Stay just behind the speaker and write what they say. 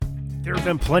There have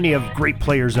been plenty of great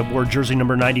players that wore jersey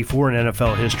number 94 in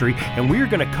NFL history, and we are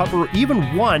going to cover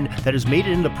even one that has made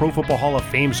it into the Pro Football Hall of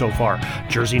Fame so far.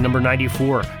 Jersey number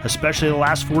 94, especially the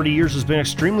last 40 years, has been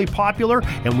extremely popular,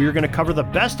 and we are going to cover the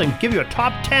best and give you a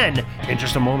top 10 in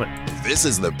just a moment. This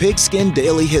is the Pigskin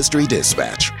Daily History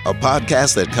Dispatch, a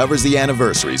podcast that covers the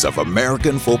anniversaries of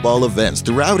American football events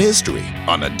throughout history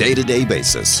on a day-to-day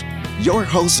basis. Your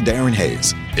host, Darren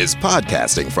Hayes, is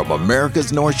podcasting from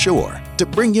America's North Shore to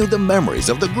bring you the memories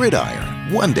of the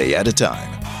gridiron, one day at a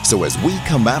time. So as we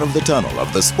come out of the tunnel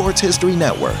of the Sports History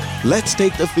Network, let's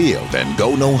take the field and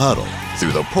go no huddle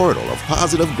through the portal of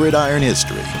positive gridiron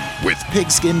history with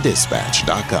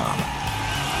pigskindispatch.com.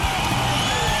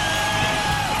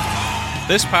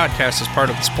 This podcast is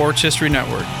part of the Sports History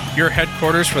Network, your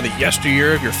headquarters for the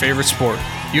yesteryear of your favorite sport.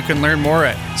 You can learn more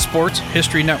at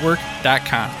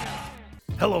sportshistorynetwork.com.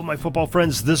 Hello, my football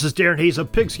friends. This is Darren Hayes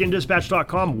of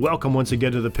pigskindispatch.com. Welcome once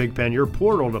again to the Pigpen, your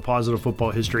portal to positive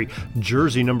football history.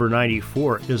 Jersey number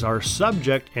 94 is our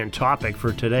subject and topic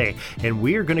for today, and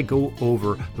we are going to go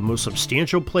over the most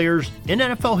substantial players in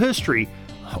NFL history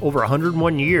over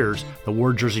 101 years that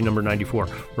wore jersey number 94.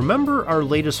 Remember our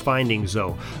latest findings,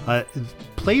 though.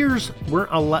 Players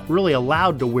weren't really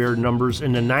allowed to wear numbers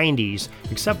in the 90s,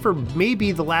 except for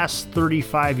maybe the last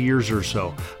 35 years or so.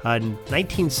 In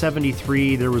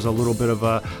 1973, there was a little bit of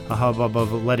a hubbub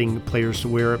of letting players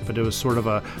wear it, but it was sort of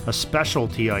a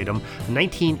specialty item. In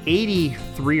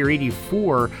 1983 or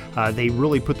 84, they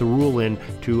really put the rule in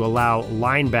to allow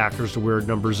linebackers to wear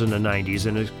numbers in the 90s,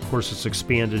 and of course it's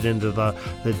expanded into the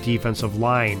defensive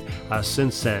line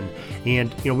since then.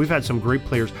 And we've had some great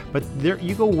players, but there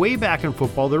you go way back in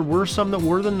football. There were some that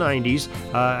wore the 90s.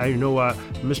 I know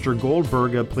Mr.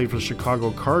 Goldberg played for the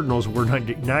Chicago Cardinals, wore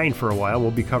 99 for a while.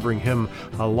 We'll be covering him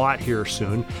a lot here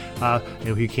soon.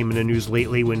 He came in the news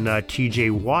lately when T.J.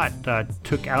 Watt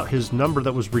took out his number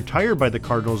that was retired by the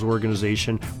Cardinals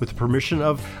organization with the permission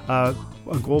of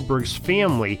Goldberg's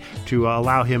family to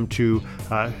allow him to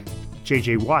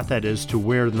J.J. Watt, that is, to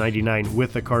wear the 99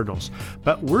 with the Cardinals.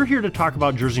 But we're here to talk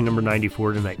about jersey number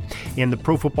 94 tonight. And the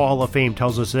Pro Football Hall of Fame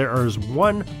tells us there is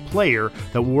one player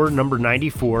that wore number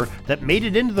 94 that made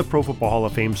it into the Pro Football Hall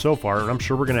of Fame so far, and I'm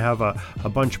sure we're going to have a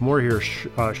bunch more here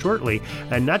shortly.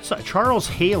 And that's Charles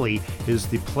Haley is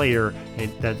the player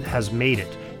that has made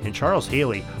it. And Charles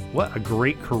Haley, what a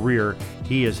great career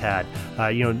he has had.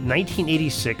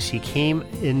 1986, he came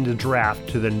in the draft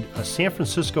to the San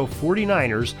Francisco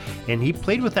 49ers, and he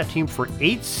played with that team for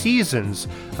 8 seasons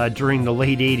during the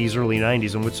late 80s, early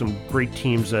 90s, and with some great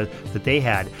teams that they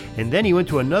had. And then he went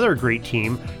to another great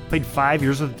team, played 5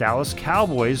 years with the Dallas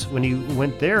Cowboys when he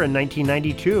went there in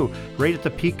 1992, right at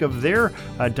the peak of their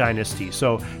dynasty.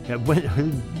 So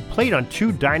played on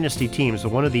 2 dynasty teams,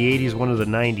 one of the 80s, one of the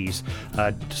 90s,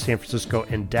 San Francisco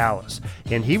and Dallas.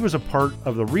 And he was a part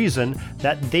of the reason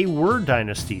that they were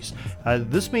dynasties.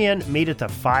 This man made it to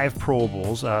 5 Pro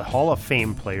Bowls, a Hall of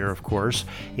Fame player, of course,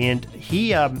 and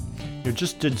he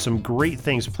just did some great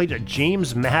things. Played at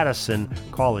James Madison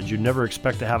College. You'd never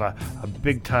expect to have a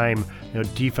big-time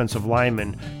defensive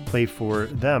lineman play for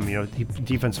them.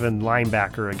 Defensive end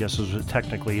linebacker, I guess, was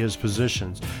technically his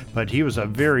positions. But he was a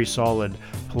very solid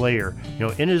player.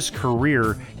 In his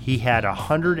career, he had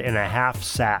 100.5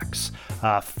 sacks,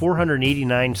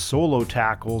 489 solo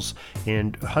tackles,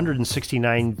 and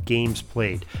 169 games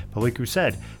played. But like we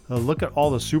said, look at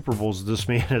all the Super Bowls this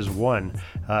man has won.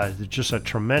 Just a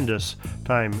tremendous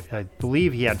time. I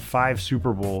believe he had 5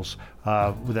 Super Bowls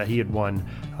that he had won,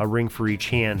 a ring for each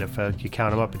hand if you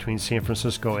count them up, between San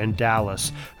Francisco and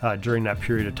Dallas during that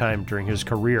period of time during his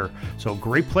career. So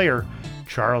great player,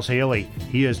 Charles Haley.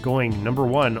 He is going number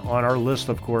 1 on our list,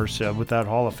 of course, with that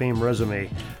Hall of Fame resume.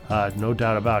 No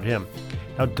doubt about him.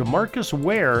 Now, DeMarcus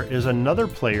Ware is another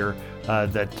player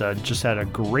that just had a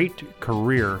great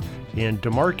career. And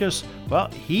DeMarcus, well,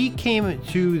 he came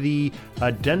to the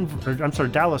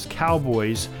Dallas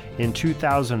Cowboys in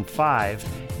 2005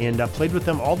 and played with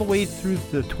them all the way through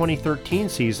the 2013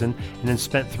 season, and then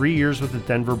spent 3 years with the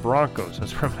Denver Broncos.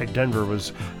 That's where my Denver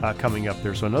was coming up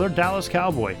there. So another Dallas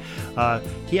Cowboy.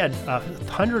 He had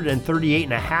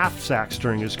 138.5 sacks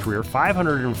during his career,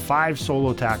 505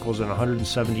 solo tackles, and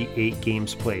 178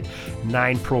 games played.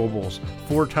 9 Pro Bowls,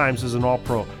 4 times as an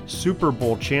All-Pro, Super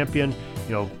Bowl champion.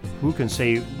 Who can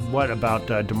say what about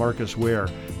DeMarcus Ware?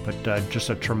 But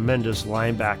just a tremendous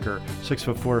linebacker,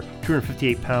 6'4",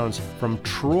 258 pounds, from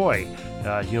Troy.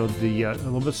 A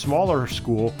little bit smaller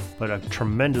school, but a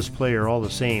tremendous player all the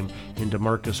same in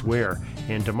DeMarcus Ware.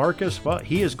 And DeMarcus, well,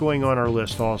 he is going on our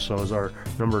list also as our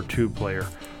number 2 player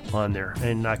on there.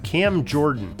 And Cam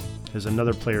Jordan. is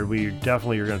another player we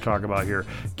definitely are going to talk about here.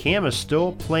 Cam is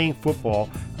still playing football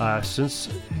since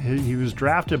he was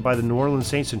drafted by the New Orleans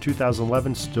Saints in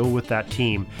 2011, still with that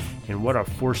team. And what a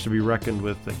force to be reckoned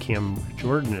with that Cam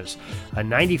Jordan is.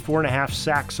 94.5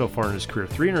 sacks so far in his career,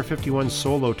 351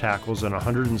 solo tackles in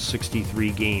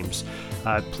 163 games.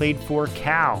 Played for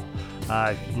Cal.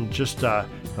 Just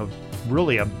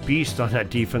really a beast on that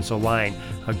defensive line.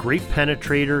 A great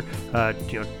penetrator,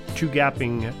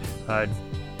 two-gapping,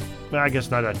 I guess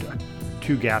not a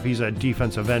two-gap, he's a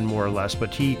defensive end more or less,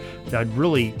 but he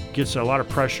really gets a lot of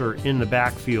pressure in the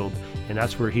backfield, and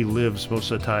that's where he lives most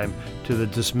of the time, to the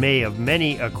dismay of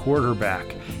many a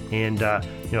quarterback. And,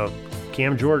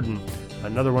 Cam Jordan,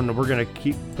 another one that we're going to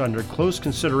keep under close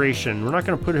consideration. We're not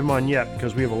going to put him on yet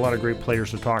because we have a lot of great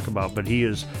players to talk about, but he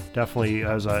is definitely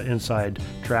has an inside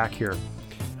track here.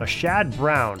 Shad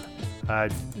Brown,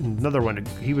 another one.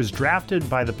 He was drafted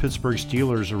by the Pittsburgh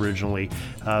Steelers originally.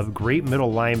 Great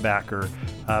middle linebacker.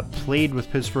 Played with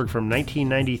Pittsburgh from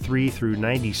 1993 through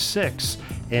 96,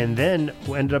 and then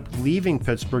ended up leaving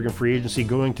Pittsburgh in free agency,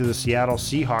 going to the Seattle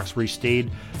Seahawks, where he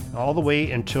stayed all the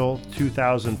way until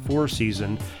 2004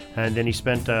 season. And then he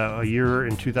spent a year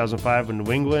in 2005 in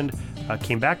New England,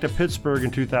 came back to Pittsburgh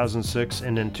in 2006,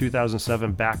 and in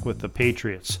 2007 back with the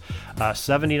Patriots.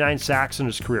 79 sacks in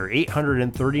his career,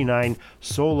 839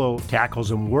 solo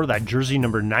tackles, and wore that jersey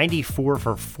number 94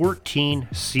 for 14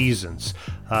 seasons.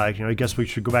 I guess we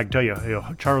should go back and tell you,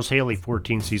 Charles Haley,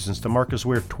 14 seasons. DeMarcus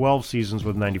Ware, 12 seasons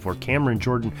with 94. Cameron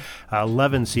Jordan,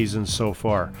 11 seasons so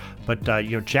far. But,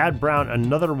 Chad Brown,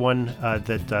 another one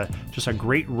that just a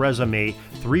great resume,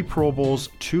 3 Pro Bowls,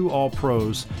 2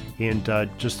 All-Pros, and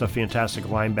just a fantastic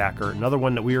linebacker. Another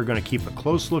one that we are going to keep a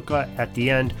close look at the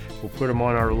end. We'll put him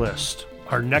on our list.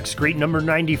 Our next great number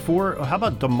 94, how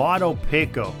about Domado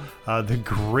Paco, the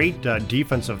great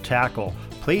defensive tackle.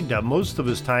 Played most of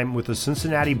his time with the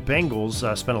Cincinnati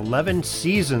Bengals, spent 11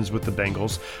 seasons with the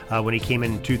Bengals when he came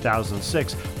in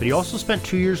 2006. But he also spent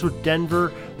 2 years with Denver,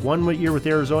 1 year with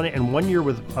Arizona, and 1 year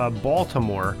with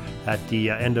Baltimore at the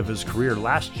end of his career.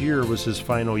 Last year was his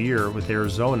final year with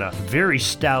Arizona. Very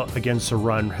stout against the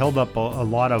run, held up a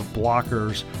lot of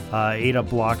blockers, ate up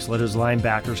blocks, let his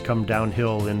linebackers come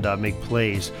downhill and make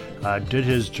plays. Did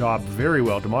his job very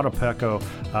well. Domado Paco,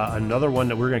 another one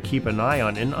that we're going to keep an eye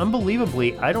on. And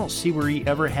unbelievably, I don't see where he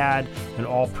ever had an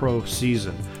all-pro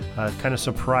season. Kind of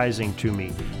surprising to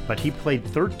me. But he played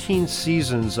 13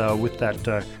 seasons with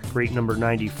that great number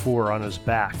 94 on his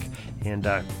back. And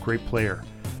great player.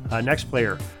 Next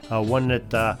player, one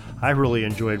that I really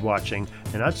enjoyed watching,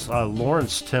 and that's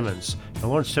Lawrence Timmons. Now,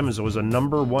 Lawrence Timmons was a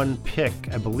number 1 pick.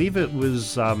 I believe it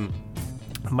was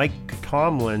Mike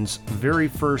Tomlin's very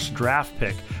first draft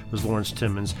pick was Lawrence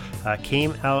Timmons.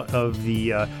 Came out of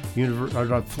the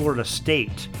Florida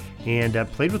State and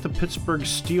played with the Pittsburgh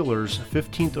Steelers,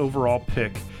 15th overall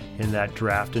pick in that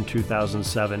draft in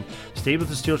 2007. Stayed with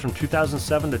the Steelers from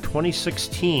 2007 to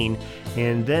 2016,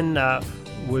 and then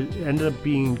ended up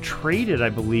being traded, I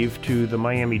believe, to the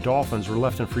Miami Dolphins. Were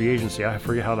left in free agency. I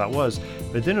forget how that was.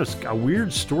 But then it was a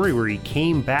weird story where he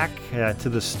came back to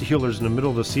the Steelers in the middle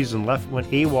of the season, went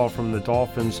AWOL from the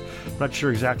Dolphins. Not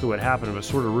sure exactly what happened, but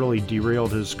sort of really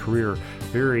derailed his career.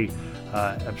 Very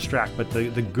abstract. But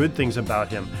the good things about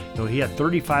him, he had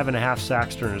 35.5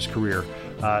 sacks during his career,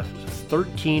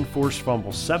 13 forced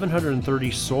fumbles, 730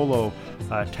 solo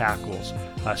tackles,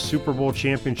 a Super Bowl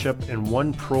championship, and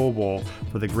 1 Pro Bowl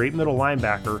for the great middle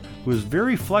linebacker who was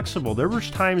very flexible. There was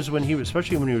times when he was,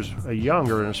 especially when he was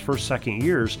younger in his first, second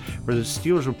years, where the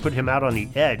Steelers would put him out on the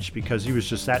edge because he was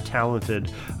just that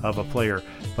talented of a player.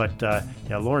 But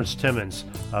Lawrence Timmons,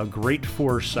 a great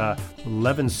force,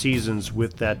 11 seasons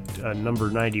with that number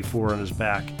 94 on his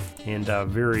back, and a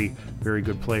very, very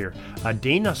good player.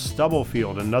 Dana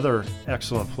Stubblefield, another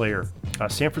excellent player.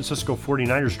 San Francisco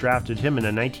 49ers drafted him in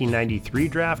a 1993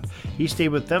 draft. He stayed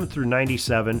with them through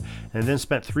 97 and then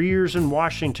spent 3 years in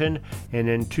Washington, and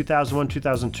in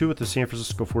 2001-2002 with the San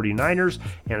Francisco 49ers,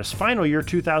 and his final year,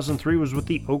 2003, was with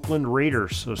the Oakland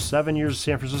Raiders. So 7 years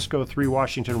San Francisco, 3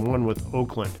 Washington, 1 with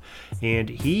Oakland. And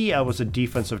he was a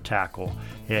defensive tackle.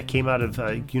 Came out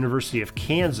of University of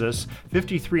Kansas,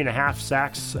 53.5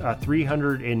 sacks,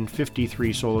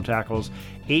 353 solo tackles,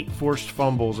 8 forced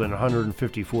fumbles in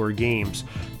 154 games,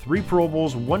 3 Pro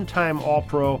Bowls, 1-time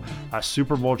All-Pro, a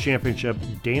Super Bowl championship.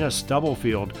 Dana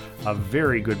Stubblefield, a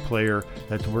very good player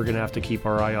that we're going to have to keep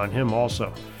our eye on him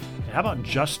also. And how about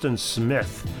Justin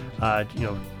Smith?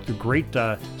 The great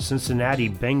Cincinnati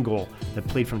Bengal that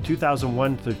played from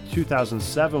 2001 to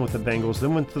 2007 with the Bengals,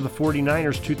 then went to the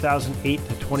 49ers 2008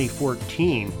 to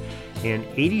 2014. and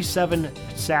 87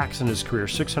 sacks in his career,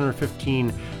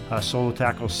 615 solo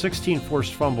tackles, 16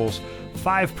 forced fumbles,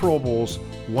 5 Pro Bowls,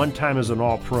 1 time as an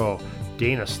All-Pro.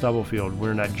 Dana Stubblefield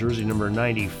wearing that jersey number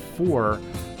 94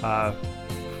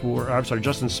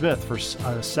 Justin Smith for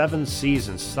 7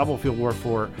 seasons. Stubblefield wore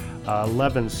for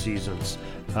 11 seasons.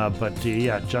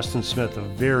 Justin Smith, a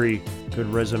very good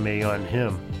resume on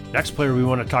him. Next player we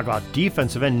want to talk about,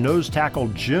 defensive end nose tackle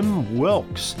Jim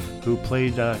Wilkes, who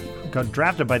got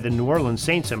drafted by the New Orleans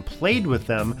Saints and played with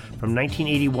them from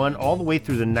 1981 all the way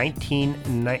through the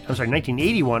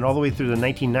 1981 all the way through the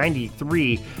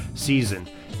 1993 season.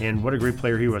 And what a great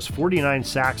player he was. 49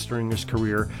 sacks during his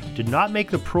career. Did not make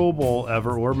the Pro Bowl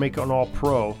ever or make an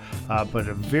All-Pro, but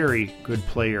a very good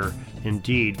player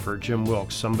indeed for Jim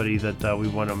Wilkes. Somebody that we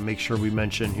want to make sure we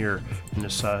mention here in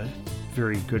this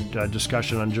very good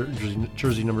discussion on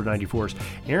jersey number 94s.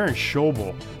 Aaron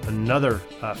Schobel, another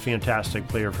fantastic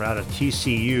player out of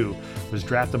TCU, was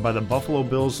drafted by the Buffalo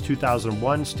Bills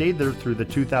 2001, stayed there through the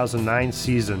 2009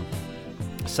 season.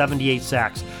 78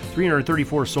 sacks,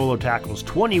 334 solo tackles,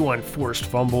 21 forced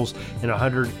fumbles in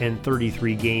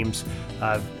 133 games.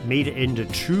 Made it into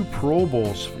 2 Pro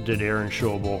Bowls, did Aaron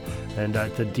Schobel, and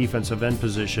at the defensive end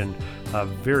position, a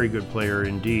very good player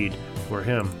indeed for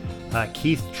him.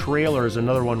 Keith Traylor is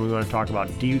another one we want to talk about.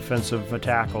 Defensive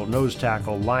tackle, nose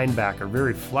tackle, linebacker,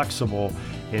 very flexible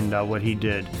in what he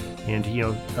did. And,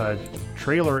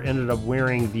 Traylor ended up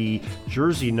wearing the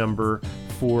jersey number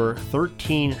for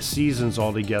 13 seasons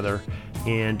altogether.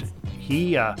 And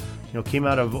he, came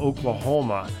out of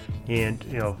Oklahoma and,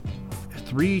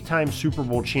 3-time Super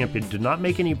Bowl champion, did not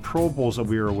make any Pro Bowls that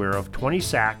we were aware of, 20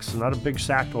 sacks, not a big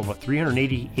sack total, but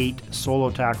 388 solo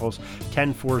tackles,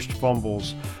 10 forced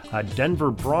fumbles.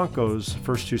 Denver Broncos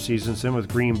first 2 seasons, then with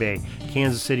Green Bay,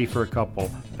 Kansas City for a couple,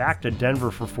 back to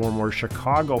Denver for 4 more,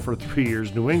 Chicago for 3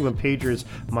 years, New England Patriots,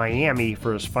 Miami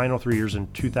for his final 3 years, in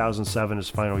 2007 his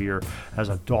final year as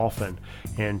a Dolphin.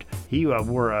 And he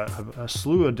wore a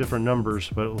slew of different numbers,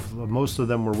 but most of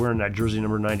them were wearing that jersey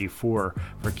number 94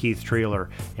 for Keith Traylor,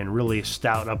 and really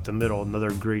stout up the middle.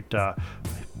 Another great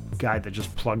guy that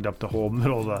just plugged up the whole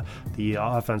middle of the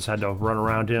offense, had to run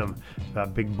around him, a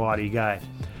big body guy.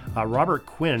 Robert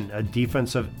Quinn, a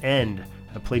defensive end,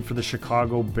 played for the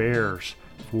Chicago Bears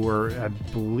for, I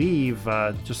believe,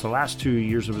 just the last 2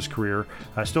 years of his career.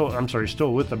 Still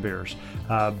with the Bears.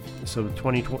 So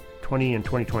 2020 and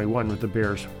 2021 with the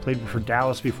Bears. Played for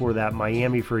Dallas before that,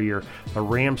 Miami for a year, the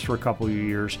Rams for a couple of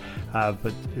years,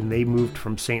 and they moved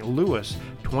from St. Louis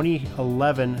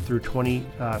 2011 through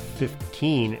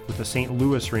 2015 with the St.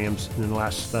 Louis Rams, and then the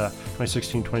last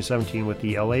 2016-2017 with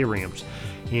the LA Rams.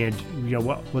 And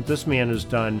what this man has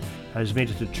done has made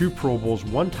it to 2 Pro Bowls,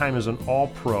 1 time as an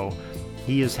All-Pro.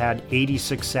 He has had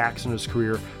 86 sacks in his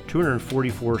career,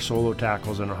 244 solo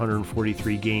tackles in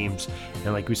 143 games.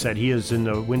 And like we said, he is in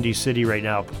the Windy City right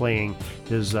now playing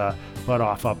his butt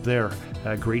off up there.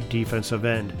 A great defensive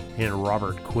end in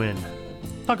Robert Quinn.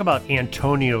 Talk about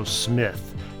Antonio Smith.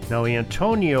 Now,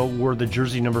 Antonio wore the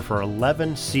jersey number for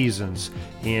 11 seasons,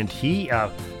 and he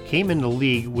came in the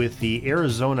league with the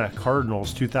Arizona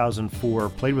Cardinals 2004,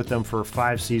 played with them for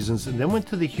 5 seasons, and then went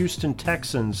to the Houston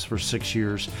Texans for 6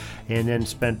 years, and then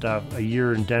spent a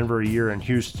year in Denver, a year in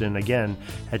Houston again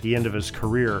at the end of his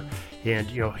career. And,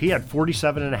 he had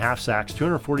 47.5 sacks,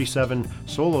 247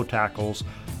 solo tackles,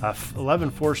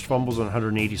 11 forced fumbles in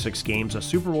 186 games, a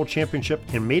Super Bowl championship,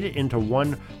 and made it into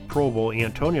 1 Pro Bowl.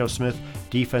 Antonio Smith,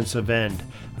 defensive end,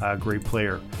 great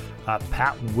player.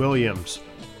 Pat Williams,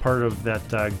 part of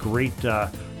that great,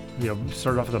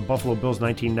 started off with the Buffalo Bills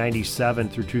 1997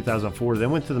 through 2004,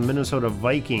 then went to the Minnesota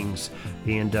Vikings,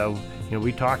 and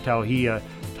we talked how he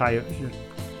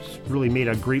really made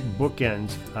a great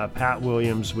bookend, Pat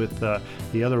Williams with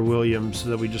the other Williams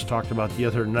that we just talked about the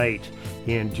other night,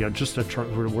 and just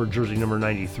we're jersey number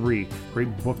 93,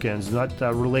 great bookends, not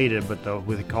related, but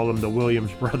we call them the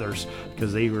Williams brothers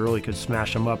because they really could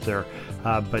smash them up there.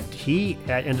 But he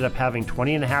ended up having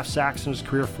 20.5 sacks in his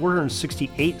career,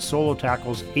 468 solo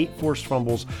tackles, 8 forced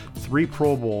fumbles, 3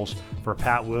 Pro Bowls for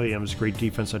Pat Williams, great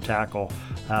defensive tackle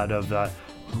out of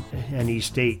NE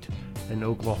State in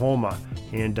Oklahoma,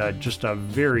 and just a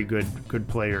very good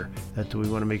player that we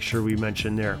want to make sure we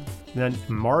mention there. Then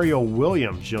Mario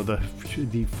Williams,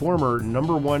 the former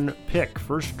number 1 pick,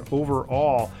 first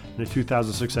overall in the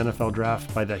 2006 NFL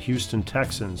draft by the Houston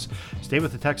Texans. Stayed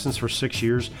with the Texans for 6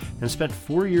 years and spent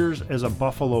 4 years as a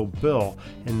Buffalo Bill.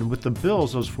 And with the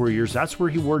Bills, those 4 years, that's where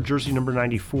he wore jersey number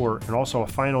 94, and also a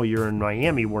final year in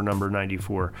Miami wore number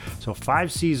 94. So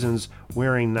 5 seasons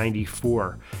wearing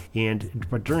 94.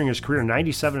 But during his career,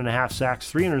 97.5 sacks,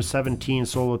 317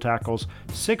 solo tackles,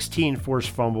 16 forced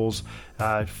fumbles,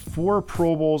 4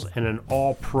 Pro Bowls, and an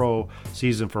All-Pro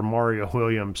season for Mario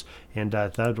Williams. And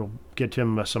that'll get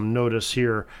him some notice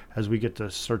here as we get to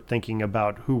start thinking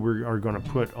about who we are going to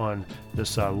put on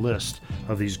this list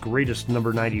of these greatest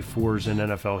number 94s in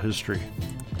NFL history.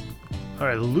 All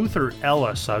right, Luther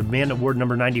Ellis, a man that wore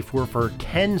number 94 for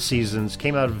 10 seasons,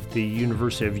 came out of the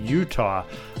University of Utah.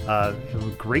 A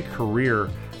great career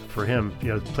for him.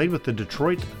 Played with the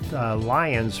Detroit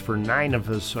Lions for 9 of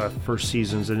his first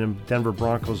seasons, and in Denver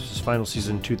Broncos his final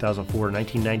season in 2004.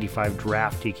 1995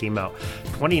 draft he came out.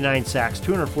 29 sacks,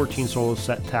 214 solo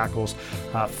set tackles,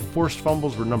 forced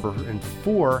fumbles were number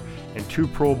 4, and 2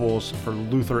 Pro Bowls for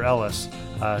Luther Ellis.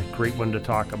 Great one to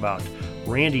talk about.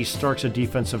 Randy Starks, a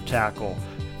defensive tackle.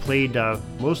 Played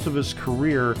most of his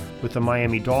career with the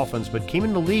Miami Dolphins, but came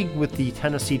in the league with the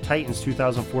Tennessee Titans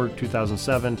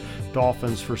 2004-2007,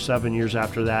 Dolphins for 7 years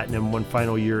after that, and then one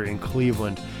final year in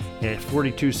Cleveland. And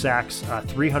 42 sacks,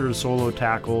 300 solo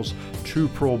tackles, 2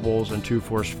 Pro Bowls, and 2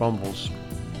 forced fumbles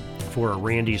for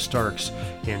Randy Starks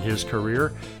in his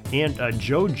career. And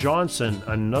Joe Johnson,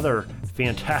 another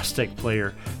fantastic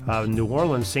player. New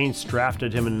Orleans Saints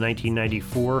drafted him in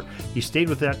 1994. He stayed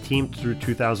with that team through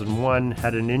 2001,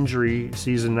 had an injury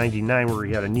season 99 where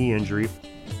he had a knee injury.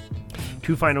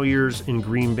 2 final years in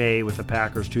Green Bay with the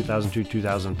Packers,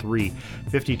 2002-2003.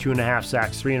 52.5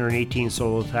 sacks, 318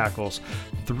 solo tackles,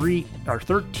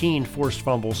 13 forced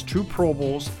fumbles, 2 Pro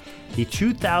Bowls, the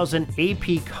 2000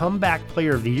 AP Comeback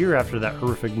Player of the Year after that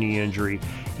horrific knee injury.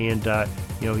 And,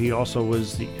 he also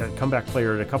was the comeback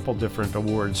player at a couple different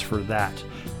awards for that.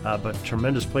 But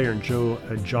tremendous player in Joe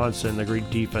Johnson, the great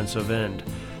defensive end.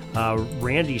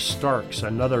 Randy Starks,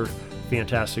 another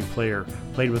fantastic player,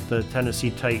 played with the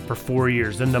Tennessee Titans for 4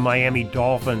 years, then the Miami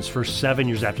Dolphins for 7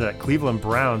 years after that, Cleveland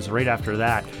Browns right after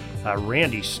that.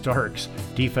 Randy Starks,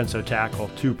 defensive tackle,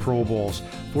 2 Pro Bowls,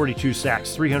 42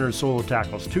 sacks, 300 solo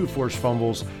tackles, 2 forced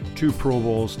fumbles, 2 Pro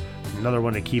Bowls. Another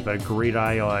one to keep a great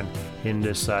eye on in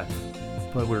this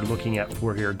what we're looking at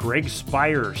for here. Greg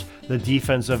Spires, the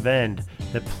defensive end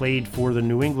that played for the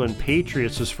New England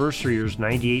Patriots his first 3 years,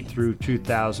 98 through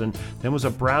 2000, then was a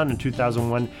Brown in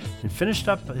 2001, and finished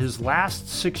up his last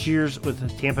 6 years with the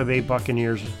Tampa Bay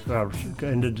Buccaneers,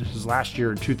 ended his last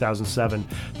year in 2007,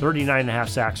 39.5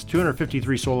 sacks,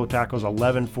 253 solo tackles,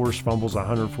 11 forced fumbles,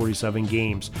 147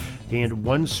 games, and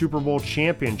 1 Super Bowl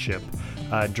championship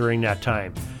during that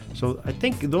time. So I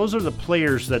think those are the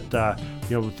players that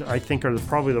I think are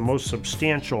probably the most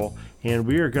substantial, and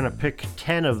we are going to pick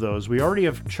 10 of those. We already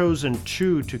have chosen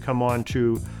 2 to come on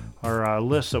to our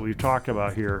list that we've talked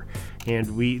about here, and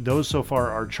those so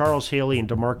far are Charles Haley and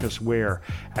DeMarcus Ware.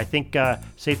 I think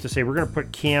safe to say we're going to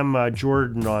put Cam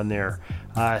Jordan on there.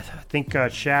 I think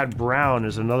Chad Brown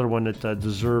is another one that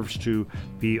deserves to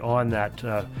be on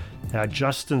that.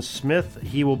 Justin Smith,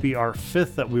 he will be our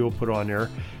 5th that we will put on there.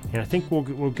 And I think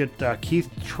we'll get Keith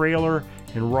Traylor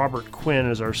and Robert Quinn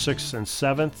as our 6th and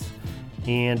 7th.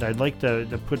 And I'd like to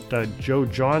put Joe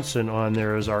Johnson on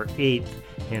there as our 8th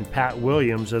and Pat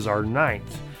Williams as our 9th.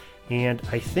 And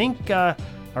I think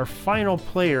our final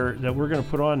player that we're going to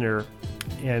put on there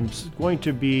is going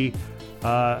to be,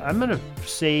 I'm going to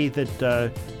say that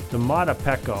Domata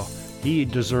Peko, he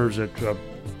deserves it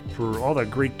for all the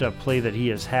great play that he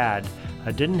has had.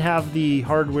 Didn't have the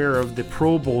hardware of the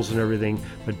Pro Bowls and everything,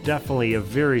 but definitely a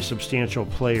very substantial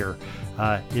player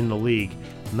in the league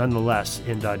nonetheless,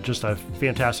 and just a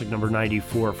fantastic number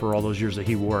 94 for all those years that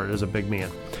he wore it as a big man.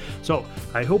 So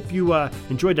I hope you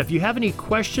enjoyed that. If you have any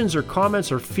questions or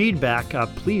comments or feedback,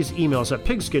 please email us at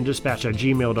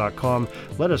pigskindispatch@gmail.com.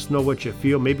 Let us know what you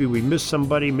feel. Maybe we missed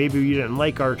somebody. Maybe you didn't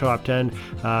like our top 10.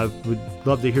 We'd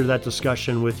love to hear that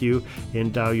discussion with you.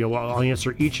 And I'll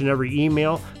answer each and every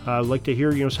email. I'd like to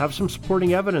hear, have some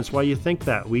supporting evidence why you think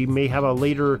that. We may have a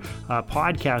later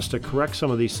podcast to correct some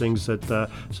of these things that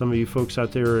some of you folks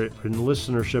out there there in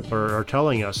listenership are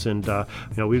telling us, and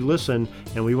we listen,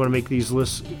 and we want to make these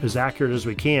lists as accurate as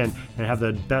we can and have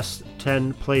the best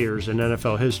 10 players in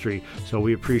NFL history. So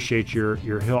we appreciate your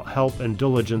help and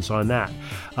diligence on that.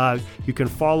 You can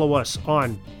follow us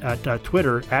at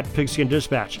Twitter at Pigskin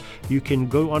Dispatch. You can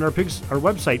go on our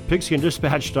website,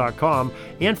 pigskindispatch.com,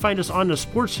 and find us on the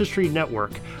Sports History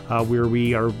Network, where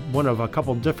we are one of a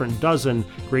couple different dozen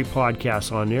great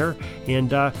podcasts on there.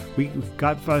 And we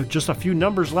got just a few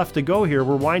numbers left to go here.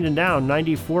 We're winding down.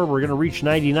 94, we're going to reach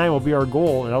 99 will be our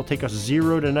goal, and it'll take us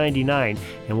 0 to 99,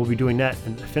 and we'll be doing that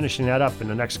and finishing that up in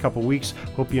the next couple weeks.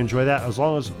 Hope you enjoy that, as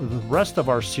long as the rest of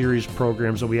our series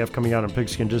programs that we have coming out on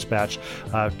Pigskin Dispatch.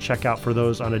 Check out for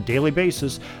those on a daily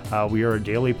basis. We are a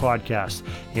daily podcast.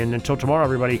 And until tomorrow,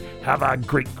 everybody, have a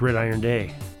great gridiron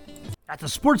day. At the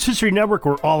Sports History Network,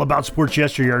 we're all about sports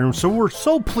yesteryear, and so we're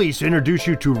so pleased to introduce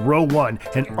you to Row One,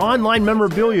 an online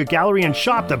memorabilia gallery and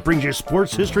shop that brings you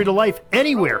sports history to life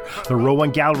anywhere. The Row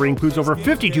One gallery includes over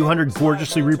 5,200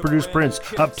 gorgeously reproduced prints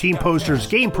of team posters,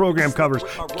 game program covers,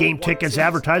 game tickets,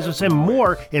 advertisements, and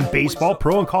more in baseball,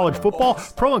 pro and college football,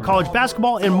 pro and college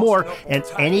basketball, and more. And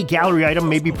any gallery item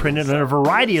may be printed in a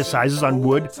variety of sizes on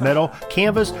wood, metal,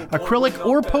 canvas, acrylic,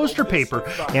 or poster paper.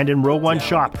 And in Row One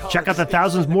shop, check out the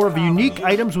thousands more of unique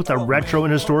items with the retro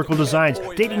and historical designs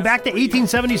dating back to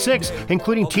 1876,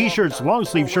 including t-shirts, long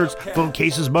sleeve shirts, phone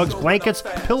cases, mugs, blankets,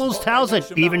 pillows, towels, and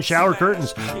even shower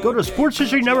curtains. Go to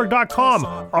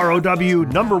sportshistorynetwork.com,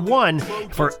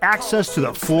 ROW1, for access to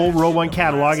the full Row One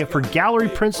catalog and for gallery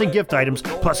prints and gift items.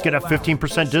 Plus, get a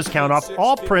 15% discount off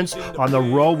all prints on the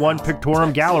Row One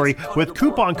Pictorium Gallery with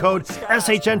coupon code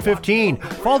SHN15.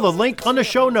 Follow the link on the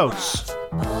show notes.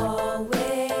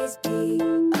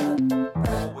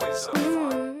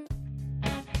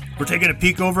 We're taking a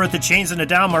peek over at the chains and the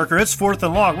down marker. It's 4th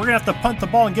and long. We're going to have to punt the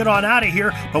ball and get on out of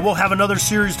here, but we'll have another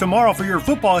series tomorrow for your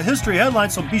football history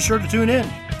headlines, so be sure to tune in.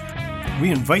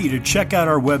 We invite you to check out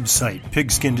our website,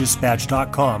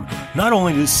 pigskindispatch.com, not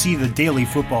only to see the daily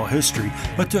football history,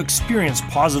 but to experience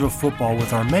positive football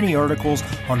with our many articles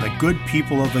on the good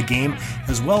people of the game,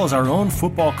 as well as our own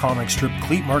football comic strip,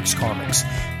 Cleat Marks Comics.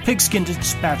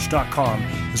 Pigskindispatch.com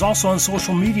is also on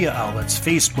social media outlets,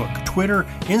 Facebook, Twitter,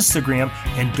 Instagram,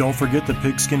 and don't forget the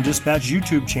Pigskin Dispatch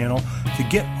YouTube channel to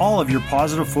get all of your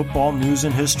positive football news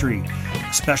and history.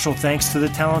 Special thanks to the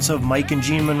talents of Mike and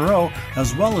Gene Monroe,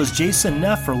 as well as Jason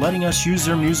Neff, for letting us use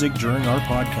their music during our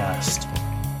podcast.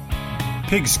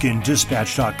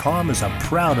 Pigskindispatch.com is a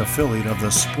proud affiliate of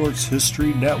the Sports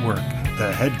History Network,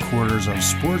 the headquarters of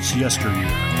sports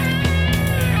yesteryear.